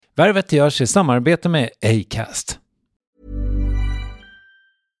Värvet görs i samarbete med Acast.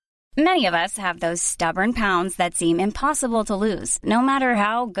 Many of us have those stubborn pounds that seem impossible to lose, no matter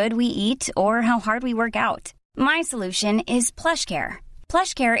how good we eat or how hard we work out. My solution is PlushCare.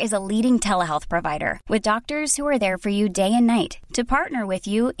 PlushCare is a leading telehealth provider with doctors who are there for you day and night to partner with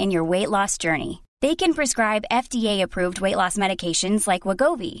you in your weight loss journey. They can prescribe FDA-approved weight loss medications like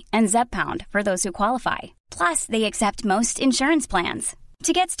Wegovy and Zepbound for those who qualify. Plus, they accept most insurance plans.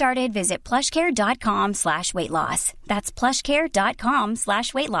 To get started, visit plushcare.com/weightloss. That's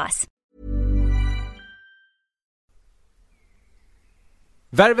plushcare.com/weightloss.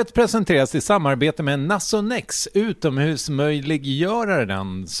 Värvet presenteras i samarbete med Nasonex,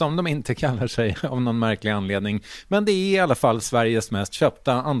 utomhusmöjliggöraren, som de inte kallar sig av någon märklig anledning. Men det är i alla fall Sveriges mest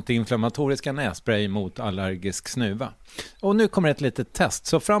köpta antiinflammatoriska nässpray mot allergisk snuva. Och nu kommer ett litet test,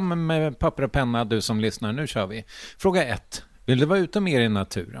 så fram med papper och penna du som lyssnar, nu kör vi. Fråga 1. Vill du vara ute mer i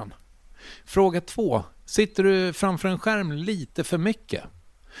naturen? Fråga 2. Sitter du framför en skärm lite för mycket?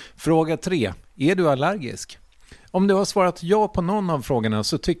 Fråga 3. Är du allergisk? Om du har svarat ja på någon av frågorna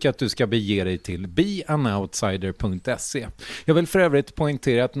så tycker jag att du ska bege dig till beanoutsider.se. Jag vill för övrigt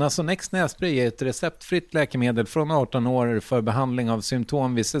poängtera att Nasonex nässpray är ett receptfritt läkemedel från 18 år för behandling av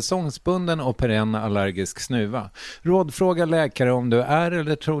symptom vid säsongsbunden och perenn allergisk snuva. Rådfråga läkare om du är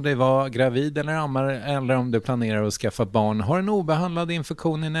eller tror dig vara gravid eller ammar, eller om du planerar att skaffa barn, har en obehandlad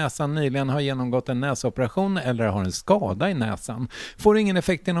infektion i näsan, nyligen har genomgått en näsoperation eller har en skada i näsan. Får ingen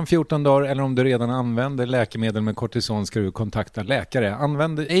effekt inom 14 dagar eller om du redan använder läkemedel med kortison ska du kontakta läkare.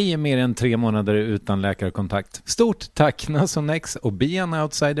 Använd ej mer än 3 månader utan läkarkontakt. Stort tack Nasonex och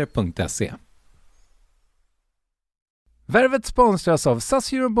beanoutsider.se. Värvet sponsras av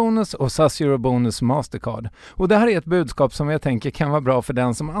SAS Eurobonus och SAS Eurobonus Mastercard. Och det här är ett budskap som jag tänker kan vara bra för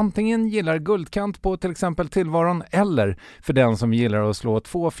den som antingen gillar guldkant på till exempel tillvaron eller för den som gillar att slå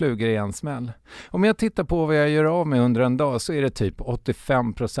 2 flugor i en smäll. Om jag tittar på vad jag gör av med under en dag så är det typ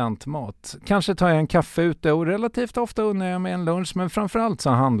 85% mat. Kanske tar jag en kaffe ute och relativt ofta unnar jag mig en lunch, men framförallt så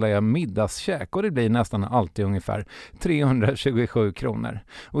handlar jag middagskäk och det blir nästan alltid ungefär 327 kronor.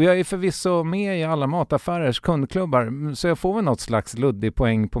 Och jag är förvisso med i alla mataffärers kundklubbar så jag får väl något slags luddig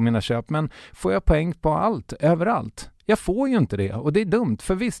poäng på mina köp, men får jag poäng på allt, överallt? Jag får ju inte det och det är dumt,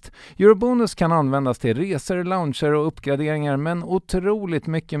 för visst, Eurobonus kan användas till resor, lounger och uppgraderingar, men otroligt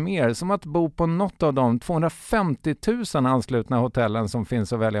mycket mer, som att bo på något av de 250 000 anslutna hotellen som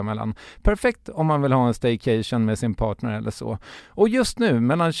finns att välja mellan. Perfekt om man vill ha en staycation med sin partner eller så. Och just nu,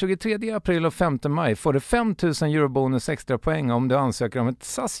 mellan 23 april och 5 maj, får du 5 000 Eurobonus extra poäng om du ansöker om ett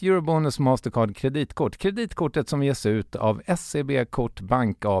SAS Eurobonus Mastercard kreditkort. Kreditkortet som ges ut av SEB Kort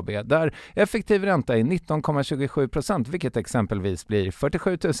Bank AB, där effektiv ränta är 19,27%, vilket exempelvis blir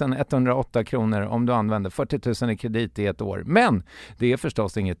 47 108 kronor om du använder 40 000 i kredit i ett år. Men det är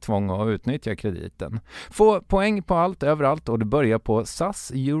förstås inget tvång att utnyttja krediten. Få poäng på allt, överallt, och du börjar på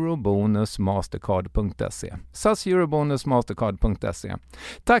saseurobonusmastercard.se. saseurobonusmastercard.se.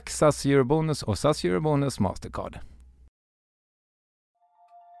 Tack SAS Eurobonus och SAS Eurobonus Mastercard.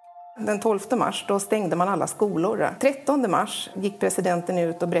 Den 12 mars då stängde man alla skolor. 13 mars gick presidenten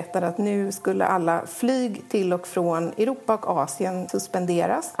ut och berättade att nu skulle alla flyg till och från Europa och Asien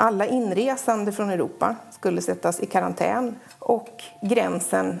suspenderas. Alla inresande från Europa skulle sättas i karantän och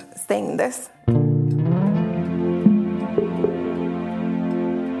gränsen stängdes.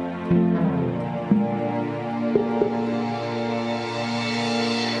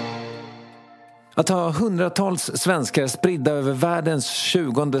 Att ha hundratals svenskar spridda över världens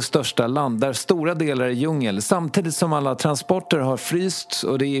 20:e största land där stora delar är djungel samtidigt som alla transporter har frysts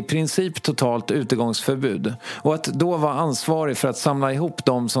och det är i princip totalt utegångsförbud. Och att då vara ansvarig för att samla ihop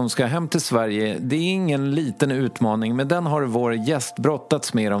de som ska hem till Sverige, det är ingen liten utmaning, men den har vår gäst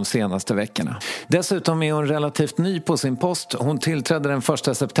brottats med de senaste veckorna. Dessutom är hon relativt ny på sin post. Hon tillträdde den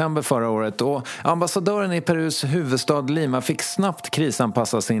 1 september förra året och ambassadören i Perus huvudstad Lima fick snabbt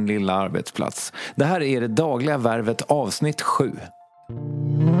krisanpassa sin lilla arbetsplats. Det här är det dagliga värvet avsnitt 7.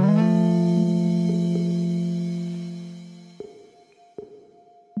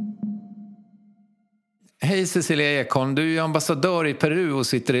 Hej Cecilia Ekholm, du är ambassadör i Peru och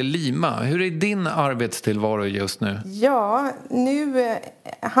sitter i Lima. Hur är din arbetstillvaro just nu? Ja, nu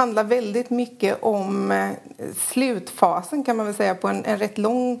handlar väldigt mycket om slutfasen kan man väl säga på en rätt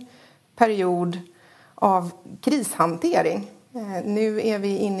lång period av krishantering. Nu är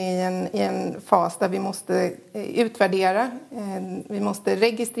vi inne i en fas där vi måste utvärdera, vi måste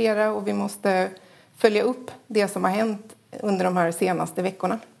registrera och vi måste följa upp det som har hänt under de här senaste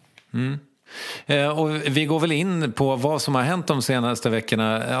veckorna. Mm. Och vi går väl in på vad som har hänt de senaste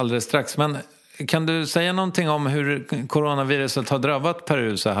veckorna alldeles strax, men Kan du säga någonting om hur coronaviruset har drabbat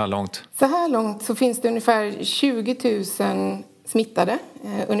Peru så här långt? Så här långt så finns det ungefär 20 000 smittade,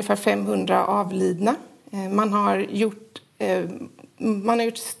 ungefär 500 avlidna. Man har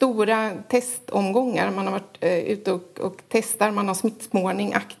gjort stora testomgångar. Man har varit ute och testar. Man har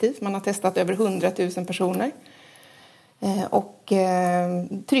smittspårning aktivt. Man har testat över 100 000 personer. Och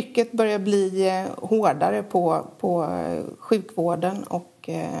trycket börjar bli hårdare på sjukvården. Och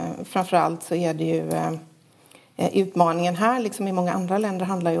framförallt så är det ju utmaningen här, liksom i många andra länder,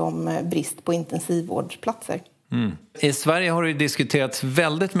 handlar ju om brist på intensivvårdsplatser. Mm. I Sverige har det ju diskuterats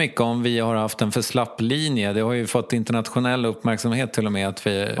väldigt mycket om vi har haft en för slapp linje. Det har ju fått internationell uppmärksamhet till och med att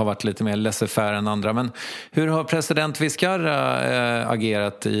vi har varit lite mer laissez-faire än andra. Men hur har president Vizcarra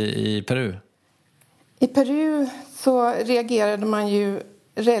agerat i Peru? I Peru så reagerade man ju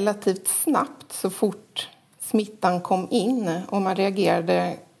relativt snabbt så fort smittan kom in. Och man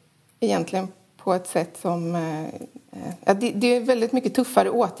reagerade egentligen på ett sätt som... det är väldigt mycket tuffare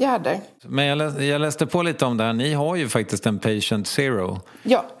åtgärder. Men jag läste på lite om det här. Ni har ju faktiskt en patient zero.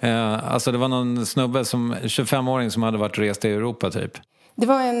 Ja. Alltså det var någon snubbe, 25-åring som hade varit rest i Europa typ. Det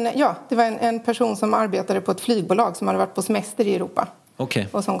var en person som arbetade på ett flygbolag som hade varit på semester i Europa. Okay.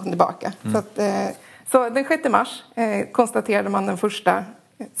 Och som kom tillbaka. Så den 6 mars konstaterade man den första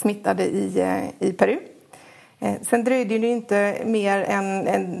smittade i Peru. Sen dröjde det inte mer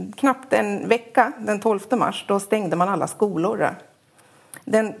än knappt en vecka, den 12 mars, då stängde man alla skolor.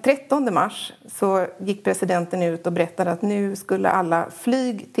 Den 13 mars så gick presidenten ut och berättade att nu skulle alla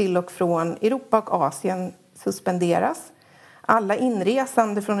flyg till och från Europa och Asien suspenderas. Alla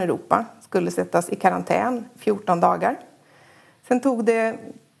inresande från Europa skulle sättas i karantän 14 dagar. Sen tog det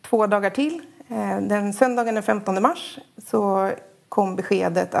 2 dagar till. Den söndagen den 15 mars så kom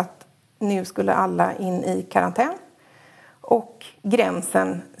beskedet att nu skulle alla in i karantän och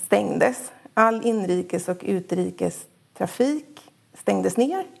gränsen stängdes. All inrikes- och utrikestrafik stängdes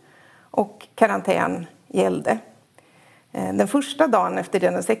ner och karantän gällde. Den första dagen efter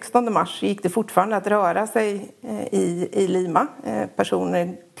den 16 mars gick det fortfarande att röra sig i Lima.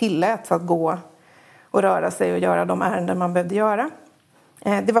 Personer tilläts att gå och röra sig och göra de ärenden man behövde göra.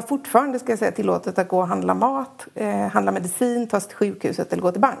 Det var fortfarande, ska jag säga, tillåtet att gå och handla mat, handla medicin, ta sig till sjukhuset eller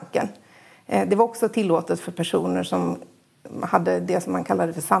gå till banken. Det var också tillåtet för personer som hade det som man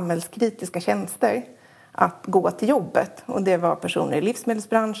kallade för samhällskritiska tjänster att gå till jobbet. Och det var personer i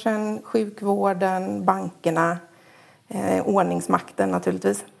livsmedelsbranschen, sjukvården, bankerna, ordningsmakten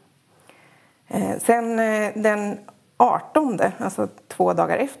naturligtvis. Sen den 18, alltså 2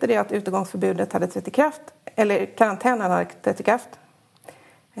 dagar efter det att utegångsförbudet hade trätt i kraft, eller karantänen hade trätt i kraft,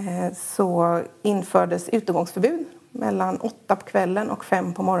 så infördes utegångsförbud mellan 8 på kvällen och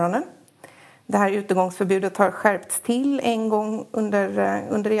 5 på morgonen. Det här utegångsförbudet har skärpts till en gång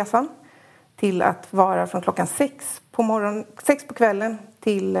under resan till att vara från klockan 6 på kvällen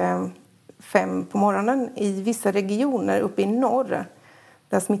till 5 på morgonen. I vissa regioner uppe i norr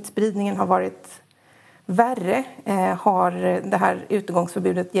där smittspridningen har varit värre har det här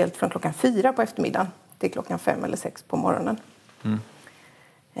utegångsförbudet gällt från klockan 4 på eftermiddagen till klockan 5 eller 6 på morgonen. Mm.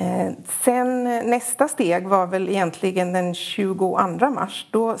 Sen nästa steg var väl egentligen den 22 mars.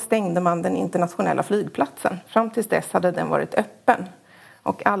 Då stängde man den internationella flygplatsen. Fram tills dess hade den varit öppen.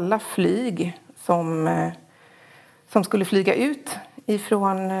 Och alla flyg som skulle flyga ut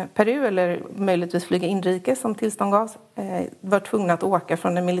ifrån Peru eller möjligtvis flyga inrikes som tillstånd gavs var tvungna att åka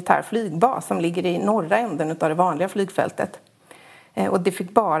från en militär flygbas som ligger i norra änden av det vanliga flygfältet. Och det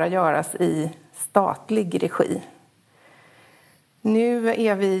fick bara göras i statlig regi. Nu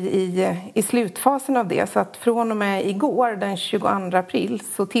är vi i slutfasen av det, så att från och med igår den 22 april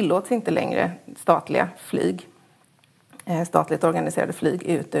så tillåts inte längre statligt organiserade flyg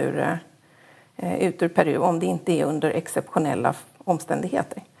ut ur Peru om det inte är under exceptionella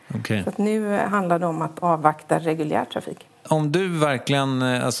omständigheter. Okay. Så att nu handlar det om att avvakta reguljär trafik. Om du verkligen,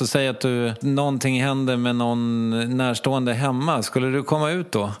 alltså säg att någonting händer med någon närstående hemma, skulle du komma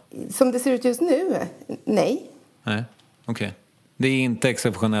ut då? Som det ser ut just nu, nej. Nej, okej. Okay. Det är inte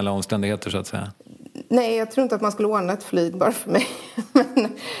exceptionella omständigheter så att säga? Nej, jag tror inte att man skulle ordna ett flyg bara för mig.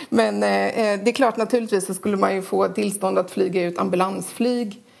 men det är klart, naturligtvis så skulle man ju få tillstånd att flyga ut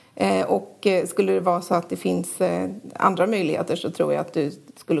ambulansflyg. Och skulle det vara så att det finns andra möjligheter så tror jag att du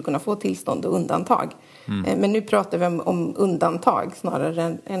skulle kunna få tillstånd och undantag. Mm. Men nu pratar vi om undantag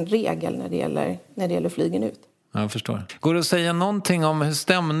snarare än regel när det gäller flygen ut. Jag förstår. Går det att säga någonting om hur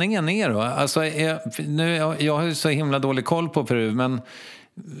stämningen är då? Alltså, jag har ju så himla dålig koll på Peru, men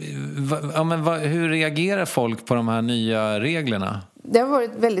hur reagerar folk på de här nya reglerna? Det har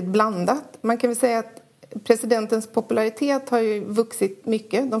varit väldigt blandat. Man kan väl säga att Presidentens popularitet har ju vuxit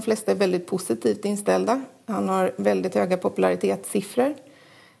mycket. De flesta är väldigt positivt inställda. Han har väldigt höga popularitetssiffror.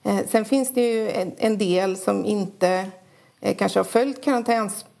 Sen finns det ju en del som inte kanske har följt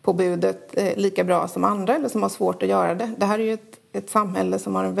karantänspåbudet lika bra som andra eller som har svårt att göra det. Det här är ju ett samhälle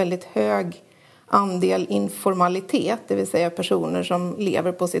som har en väldigt hög andel informalitet, det vill säga personer som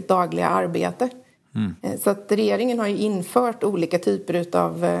lever på sitt dagliga arbete. Så att regeringen har ju infört olika typer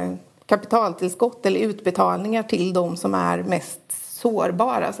av kapitaltillskott eller utbetalningar till de som är mest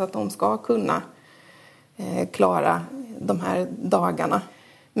sårbara så att de ska kunna klara de här dagarna.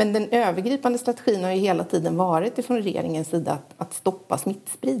 Men den övergripande strategin har ju hela tiden varit från regeringens sida att stoppa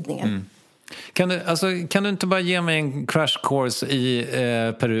smittspridningen. Kan du inte bara ge mig en crash course i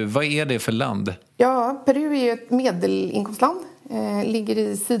Peru? Vad är det för land? Ja, Peru är ju ett medelinkomstland. Ligger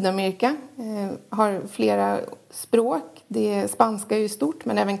i Sydamerika. Har flera språk. Spanska är ju stort,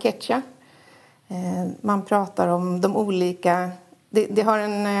 men även quechua. Man pratar om de olika... Det har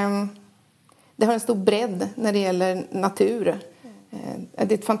en stor bredd när det gäller natur.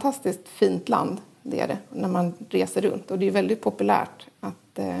 Det är ett fantastiskt fint land, det är det, när man reser runt. Och det är väldigt populärt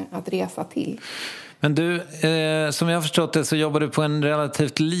att resa till. Men du, som jag har förstått det så jobbar du på en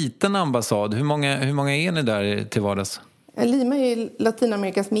relativt liten ambassad. Hur många är ni där till vardags? Lima är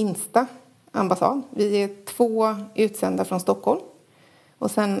Latinamerikas minsta ambassad. Vi är 2 utsända från Stockholm.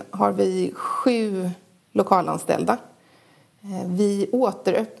 Och sen har vi 7 lokalanställda. Vi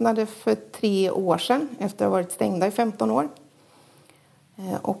återöppnade för 3 år sedan efter att ha varit stängda i 15 år.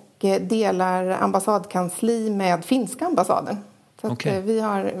 Och delar ambassadkansli med finska ambassaden. Så att vi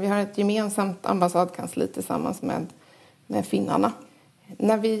har ett gemensamt ambassadkansli tillsammans med finnarna.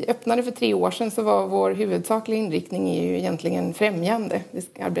 När vi öppnade för 3 år sedan så var vår huvudsakliga inriktning ju egentligen främjande. Vi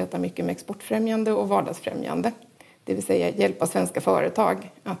ska arbeta mycket med exportfrämjande och vardagsfrämjande. Det vill säga hjälpa svenska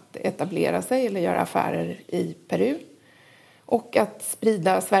företag att etablera sig eller göra affärer i Peru. Och att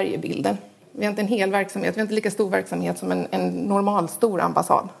sprida Sverigebilden. Vi har inte en hel verksamhet, vi har inte lika stor verksamhet som en normal stor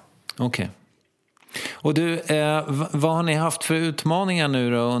ambassad. Okej. Och du, vad har ni haft för utmaningar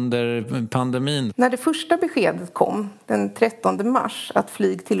nu då under pandemin? När det första beskedet kom den 13 mars att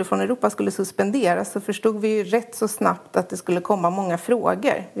flyg till och från Europa skulle suspenderas så förstod vi ju rätt så snabbt att det skulle komma många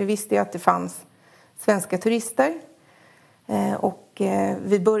frågor. Vi visste ju att det fanns svenska turister och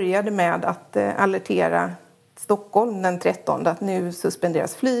vi började med att alertera Stockholm den 13 att nu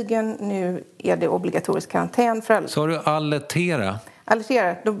suspenderas flygen, nu är det obligatorisk karantän för alla. Så har du alertera?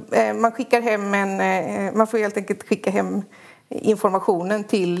 Alertera, man skickar hem man får helt enkelt skicka hem informationen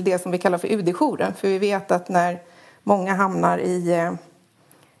till det som vi kallar för UD-jouren. För vi vet att när många hamnar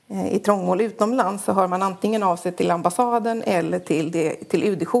i trångmål utomlands så hör man antingen av sig till ambassaden eller till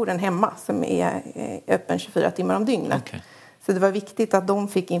UD-jouren hemma som är öppen 24 timmar om dygnet. Okay. Så det var viktigt att de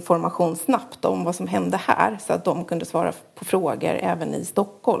fick information snabbt om vad som hände här så att de kunde svara på frågor även i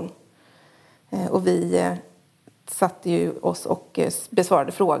Stockholm. Och vi satte ju oss och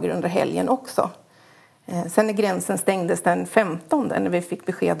besvarade frågor under helgen också. Sen när gränsen stängdes den 15 när vi fick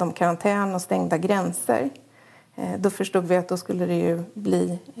besked om karantän och stängda gränser då förstod vi att då skulle det ju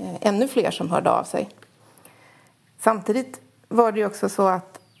bli ännu fler som hörde av sig. Samtidigt var det ju också så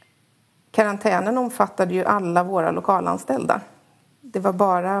att karantänen omfattade ju alla våra lokalanställda. Det var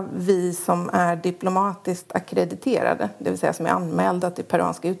bara vi som är diplomatiskt akkrediterade, det vill säga som är anmälda till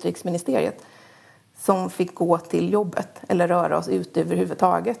peruanska utrikesministeriet, som fick gå till jobbet eller röra oss ut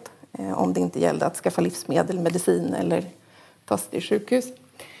överhuvudtaget om det inte gällde att skaffa livsmedel, medicin eller ta sig till sjukhus.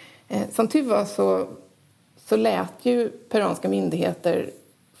 Som tur var så lät ju peruanska myndigheter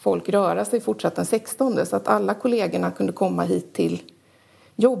folk röra sig fortsatt den 16 så att alla kollegorna kunde komma hit till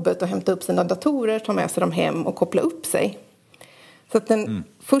jobbet och hämta upp sina datorer, ta med sig dem hem och koppla upp sig. Så att den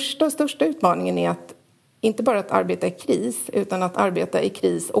första och största utmaningen är att inte bara att arbeta i kris utan att arbeta i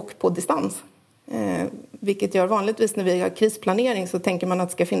kris och på distans. Vilket gör vanligtvis när vi har krisplanering så tänker man att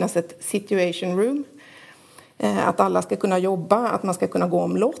det ska finnas ett situation room. Att alla ska kunna jobba, att man ska kunna gå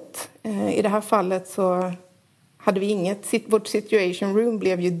omlott. I det här fallet så hade vi inget. Vårt situation room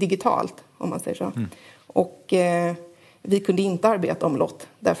blev ju digitalt om man säger så. Och vi kunde inte arbeta omlott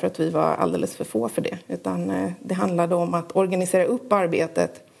därför att vi var alldeles för få för det. Utan det handlade om att organisera upp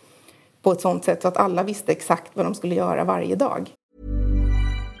arbetet på ett sånt sätt så att alla visste exakt vad de skulle göra varje dag.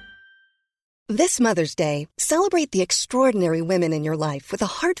 This Mother's Day, celebrate the extraordinary women in your life with a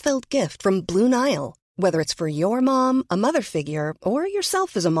heartfelt gift from Blue Nile. Whether it's for your mom, a mother figure, or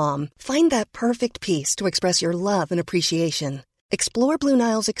yourself as a mom, find that perfect piece to express your love and appreciation. Explore Blue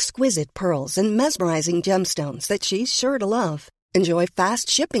Nile's exquisite pearls and mesmerizing gemstones that she's sure to love. Enjoy fast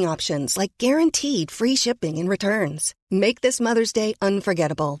shipping options like guaranteed free shipping and returns. Make this Mother's Day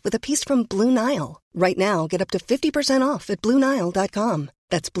unforgettable with a piece from Blue Nile. Right now, get up to 50% off at BlueNile.com.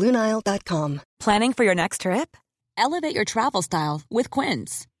 That's BlueNile.com. Planning for your next trip? Elevate your travel style with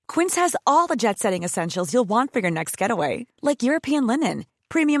Quince. Quince has all the jet-setting essentials you'll want for your next getaway, like European linen,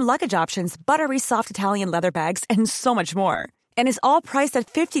 premium luggage options, buttery soft Italian leather bags, and so much more. And is all priced at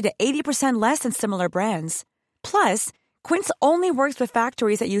 50 to 80% less than similar brands. Plus, Quince only works with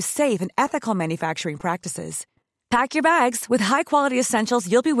factories that use safe and ethical manufacturing practices. Pack your bags with high-quality essentials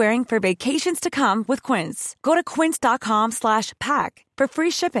you'll be wearing for vacations to come with Quince. Go to quince.com/pack for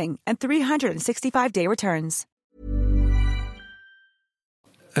free shipping and 365-day returns.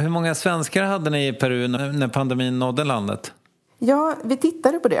 Hur många svenskar hade ni i Peru när pandemin nådde landet? Ja, vi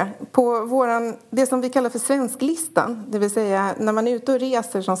tittade på det. På det som vi kallar för svensklistan. Det vill säga, när man är ute och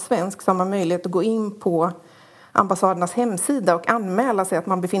reser som svensk så har man möjlighet att gå in på ambassadernas hemsida och anmäla sig att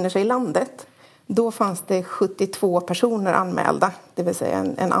man befinner sig i landet. Då fanns det 72 personer anmälda. Det vill säga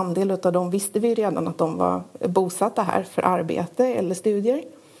en andel av dem visste vi redan att de var bosatta här för arbete eller studier.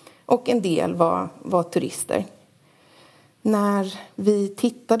 Och en del var turister. När vi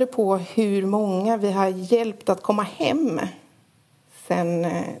tittade på hur många vi har hjälpt att komma hem sen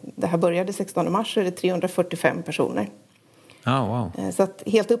det här började 16 mars så är det 345 personer. Oh, wow. Så att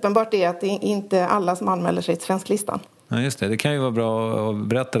helt uppenbart är att det är inte alla som anmäler sig till svensklistan. Ja, just det. Det kan ju vara bra att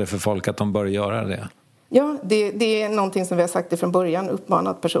berätta det för folk att de bör göra det. Ja, det är någonting som vi har sagt från början,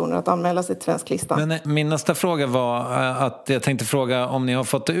 uppmanat personer att anmäla sig till svensklistan. Men min nästa fråga var att jag tänkte fråga om ni har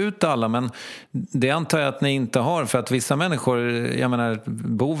fått ut alla, men det antar jag att ni inte har, för att vissa människor, jag menar,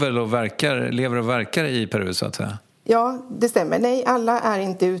 bor väl och lever och verkar i Peru så att säga. Ja, det stämmer. Nej, alla är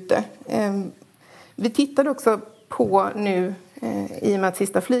inte ute. Vi tittade också på nu, i och med att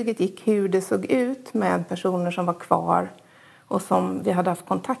sista flyget gick, hur det såg ut med personer som var kvar och som vi hade haft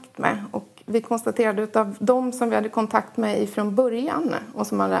kontakt med. Och vi konstaterade att av de som vi hade kontakt med från början och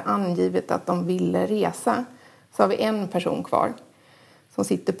som hade angivit att de ville resa, så har vi en person kvar som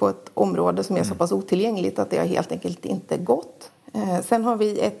sitter på ett område som är så pass otillgängligt att det har helt enkelt inte gått. Sen har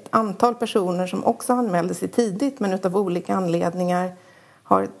vi ett antal personer som också anmälde sig tidigt men utav olika anledningar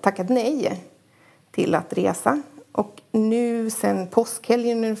har tackat nej till att resa. Och nu sen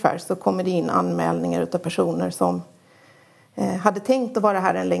påskhelgen ungefär så kommer det in anmälningar utav personer som hade tänkt att vara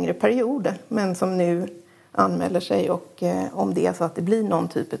här en längre period men som nu anmäler sig, och om det är så att det blir någon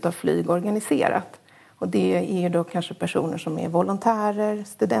typ av flyg organiserat. Och det är ju då kanske personer som är volontärer,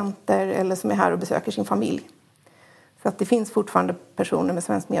 studenter eller som är här och besöker sin familj. Så att det finns fortfarande personer med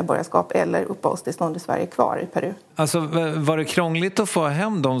svensk medborgarskap eller uppehållstillstånd i Sverige kvar i Peru. Alltså var det krångligt att få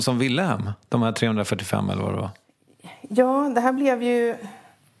hem de som ville hem? De här 345 eller vad det var? Ja, det här blev ju...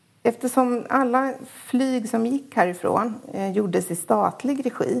 Eftersom alla flyg som gick härifrån gjordes i statlig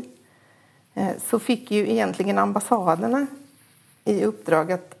regi så fick ju egentligen ambassaderna i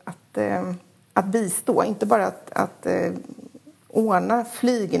uppdrag att bistå. Inte bara att ordna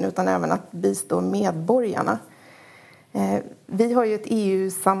flygen utan även att bistå medborgarna. Vi har ju ett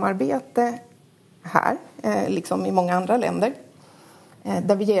EU-samarbete här, liksom i många andra länder,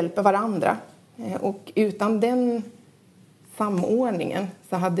 där vi hjälper varandra. Och utan den samordningen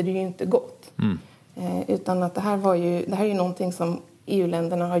så hade det ju inte gått. Utan att det här är ju någonting som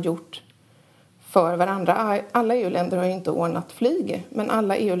EU-länderna har gjort för varandra. Alla EU-länder har ju inte ordnat flyg, men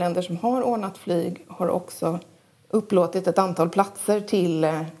alla EU-länder som har ordnat flyg har också upplåtit ett antal platser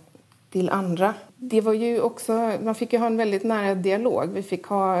till andra. Det var ju också, man fick ju ha en väldigt nära dialog. Vi fick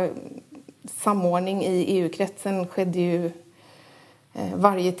ha samordning i EU-kretsen, skedde ju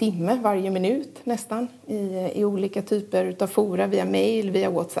varje timme, varje minut nästan i olika typer av fora, via mail, via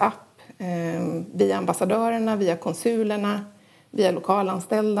WhatsApp, via ambassadörerna, via konsulerna, via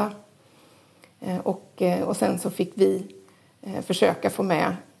lokalanställda. Och sen så fick vi försöka få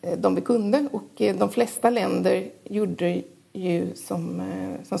med de vi kunde, och de flesta länder gjorde ju som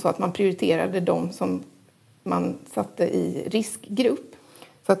så att man prioriterade de som man satte i riskgrupp.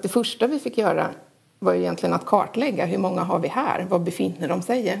 Så att det första vi fick göra var egentligen att kartlägga hur många har vi här, var befinner de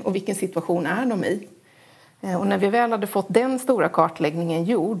sig och vilken situation är de i. Och när vi väl hade fått den stora kartläggningen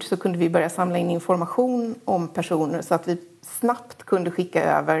gjord så kunde vi börja samla in information om personer så att vi snabbt kunde skicka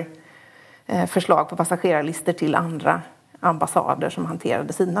över förslag på passagerarlistor till andra ambassader som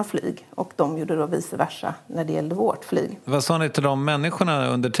hanterade sina flyg, och de gjorde då vice versa när det gällde vårt flyg. Vad sa ni till de människorna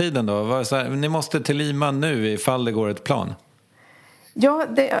under tiden då? Var det så här, ni måste till Lima nu ifall det går ett plan? Ja,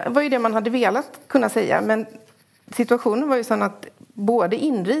 det var ju det man hade velat kunna säga, men situationen var ju sån att både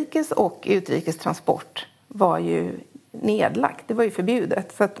inrikes och utrikestransport var ju nedlagt. Det var ju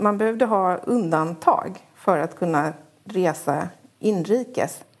förbjudet, så att man behövde ha undantag för att kunna resa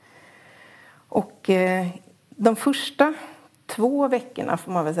inrikes. Och de första 2 veckorna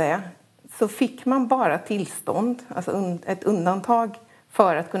får man väl säga, så fick man bara tillstånd, alltså ett undantag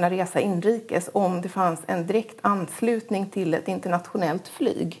för att kunna resa inrikes om det fanns en direkt anslutning till ett internationellt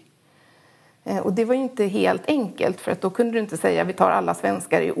flyg. Och det var ju inte helt enkelt, för att då kunde du inte säga vi tar alla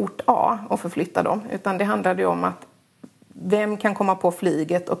svenskar i ort A och förflyttar dem, utan det handlade ju om att vem kan komma på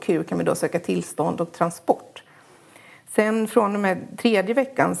flyget och hur kan vi då söka tillstånd och transport. Sen från och med 3:e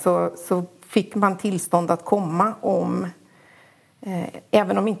veckan så fick man tillstånd att komma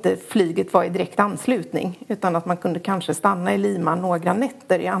även om inte flyget var i direkt anslutning, utan att man kunde kanske stanna i Lima några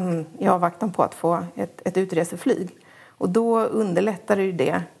nätter i avvaktan på att få ett utreseflyg. Och då underlättade ju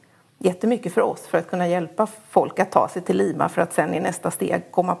det jättemycket för oss för att kunna hjälpa folk att ta sig till Lima för att sen i nästa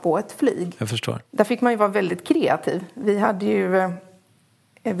steg komma på ett flyg. Jag förstår. Där fick man ju vara väldigt kreativ.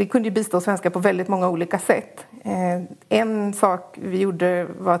 Vi kunde ju bistå svenskar på väldigt många olika sätt. En sak vi gjorde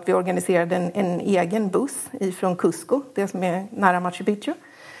var att vi organiserade en egen buss ifrån Cusco, det som är nära Machu Picchu,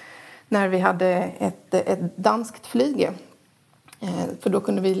 när vi hade ett danskt flyg. För då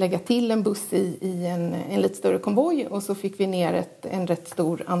kunde vi lägga till en buss i en lite större konvoj, och så fick vi ner en rätt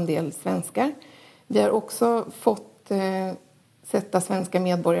stor andel svenskar. Vi har också fått sätta svenska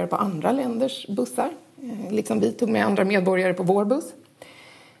medborgare på andra länders bussar. Liksom vi tog med andra medborgare på vår buss.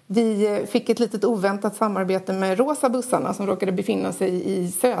 Vi fick ett litet oväntat samarbete med Rosa bussarna som råkade befinna sig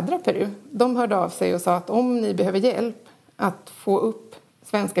i södra Peru. De hörde av sig och sa att om ni behöver hjälp att få upp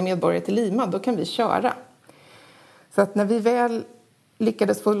svenska medborgare till Lima, då kan vi köra. Så att när vi väl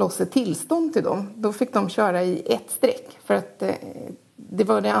lyckades få loss ett tillstånd till dem, då fick de köra i ett streck. För att det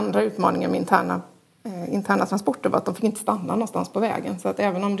var det andra utmaningen med interna transporter, var att de fick inte stanna någonstans på vägen. Så att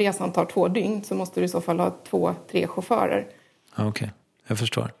även om resan tar 2 dygn så måste du i så fall ha 2-3 chaufförer. Okej. Jag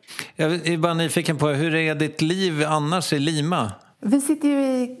förstår. Jag är bara nyfiken på, hur är ditt liv annars i Lima? Vi sitter ju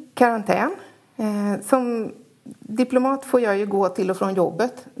i karantän. Som diplomat får jag ju gå till och från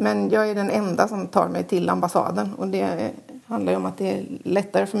jobbet. Men jag är den enda som tar mig till ambassaden. Och det handlar ju om att det är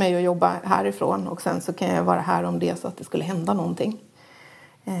lättare för mig att jobba härifrån. Och sen så kan jag vara här om det så att det skulle hända någonting.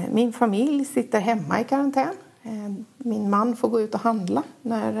 Min familj sitter hemma i karantän. Min man får gå ut och handla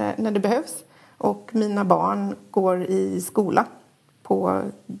när det behövs. Och mina barn går i skola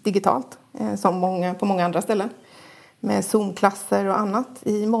digitalt, som på många andra ställen, med Zoom-klasser och annat.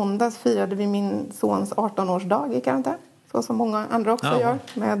 I måndags firade vi min sons 18-årsdag i karantän, så som många andra också gör,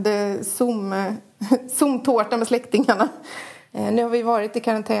 med Zoom-tårta med släktingarna. Nu har vi varit i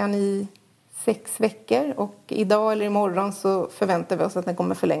karantän i 6 veckor, och idag eller imorgon så förväntar vi oss att den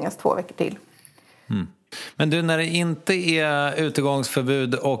kommer förlängas 2 veckor till. Mm. Men du, när det inte är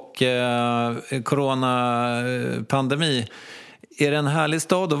utegångsförbud och coronapandemi, är det en härlig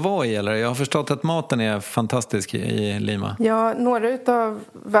stad att vara i, eller? Jag har förstått att maten är fantastisk i Lima. Ja, några av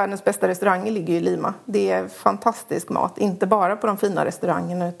världens bästa restauranger ligger i Lima. Det är fantastisk mat, inte bara på de fina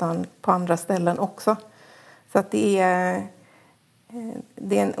restaurangerna utan på andra ställen också. Så att det är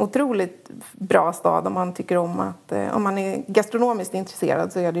en otroligt bra stad om man tycker om att... Om man är gastronomiskt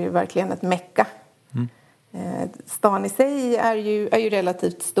intresserad så är det ju verkligen ett mecka. Mm. Stan i sig är ju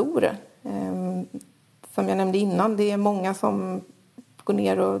relativt stor. Som jag nämnde innan, det är många som går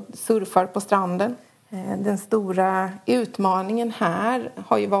ner och surfar på stranden. Den stora utmaningen här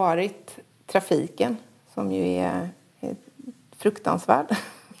har ju varit trafiken, som ju är fruktansvärd.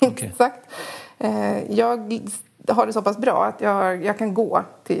 Okay. Sagt. Jag har det så pass bra att jag kan gå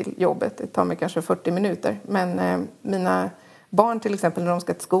till jobbet. Det tar mig kanske 40 minuter. Men mina barn till exempel, när de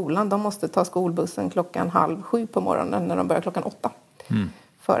ska till skolan, de måste ta skolbussen 6:30 på morgonen när de börjar 8:00.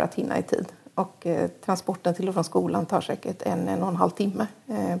 För att hinna i tid. Och transporten till och från skolan tar säkert 1,5 timme.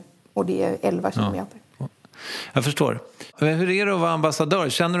 Och det är 11 kilometer. Ja. Jag förstår. Hur är det att vara ambassadör?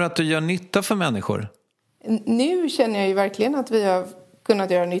 Känner du att du gör nytta för människor? Nu känner jag ju verkligen att vi har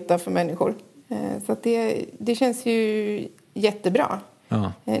kunnat göra nytta för människor. Så att det känns ju jättebra.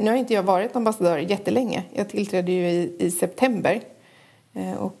 Ja. Nu har inte jag varit ambassadör jättelänge. Jag tillträdde ju i september.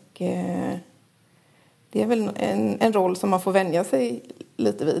 Och det är väl en roll som man får vänja sig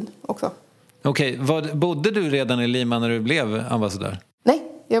lite vid också. Okej, bodde du redan i Lima när du blev ambassadör? Nej,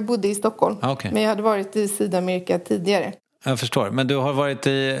 jag bodde i Stockholm. Okay. Men jag hade varit i Sydamerika tidigare. Jag förstår, men du har varit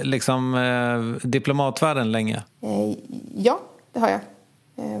i diplomatvärlden länge? Ja, det har jag.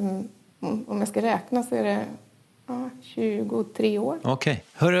 Om jag ska räkna så är det 23 år. Okej.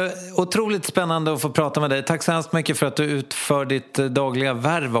 Hörru, otroligt spännande att få prata med dig. Tack så hemskt mycket för att du utför ditt dagliga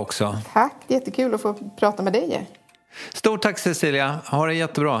värv också. Tack, jättekul att få prata med dig. Stort tack Cecilia, ha det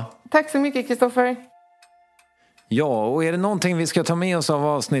jättebra. Tack så mycket Kristoffer. Ja, och är det någonting vi ska ta med oss av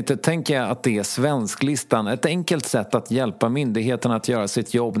avsnittet tänker jag att det är Svensklistan. Ett enkelt sätt att hjälpa myndigheterna att göra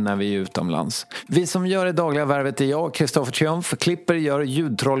sitt jobb när vi är utomlands. Vi som gör det dagliga värvet är jag, Kristoffer Triumf. Klipper gör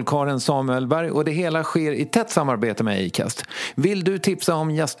ljudtrollkaren Samuel Berg och det hela sker i tätt samarbete med Acast. Vill du tipsa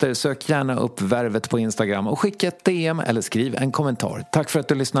om gäster, sök gärna upp Värvet på Instagram och skicka ett DM eller skriv en kommentar. Tack för att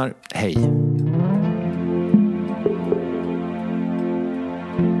du lyssnar. Hej!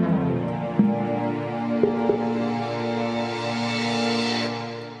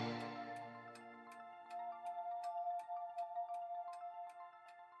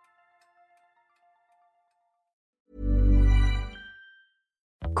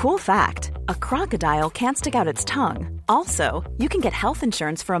 Cool fact, a crocodile can't stick out its tongue. Also, you can get health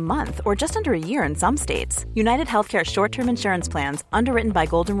insurance for a month or just under a year in some states. United Healthcare short-term insurance plans, underwritten by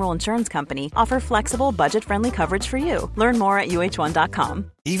Golden Rule Insurance Company, offer flexible, budget-friendly coverage for you. Learn more at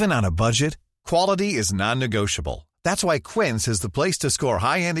uh1.com. Even on a budget, quality is non-negotiable. That's why Quince is the place to score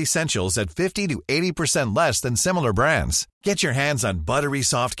high-end essentials at 50 to 80% less than similar brands. Get your hands on buttery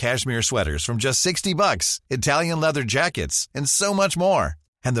soft cashmere sweaters from just $60, Italian leather jackets, and so much more.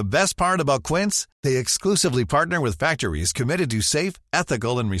 And the best part about Quince, they exclusively partner with factories committed to safe,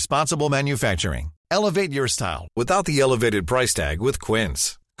 ethical, and responsible manufacturing. Elevate your style without the elevated price tag with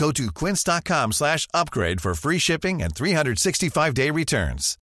Quince. Go to quince.com/upgrade for free shipping and 365-day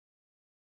returns.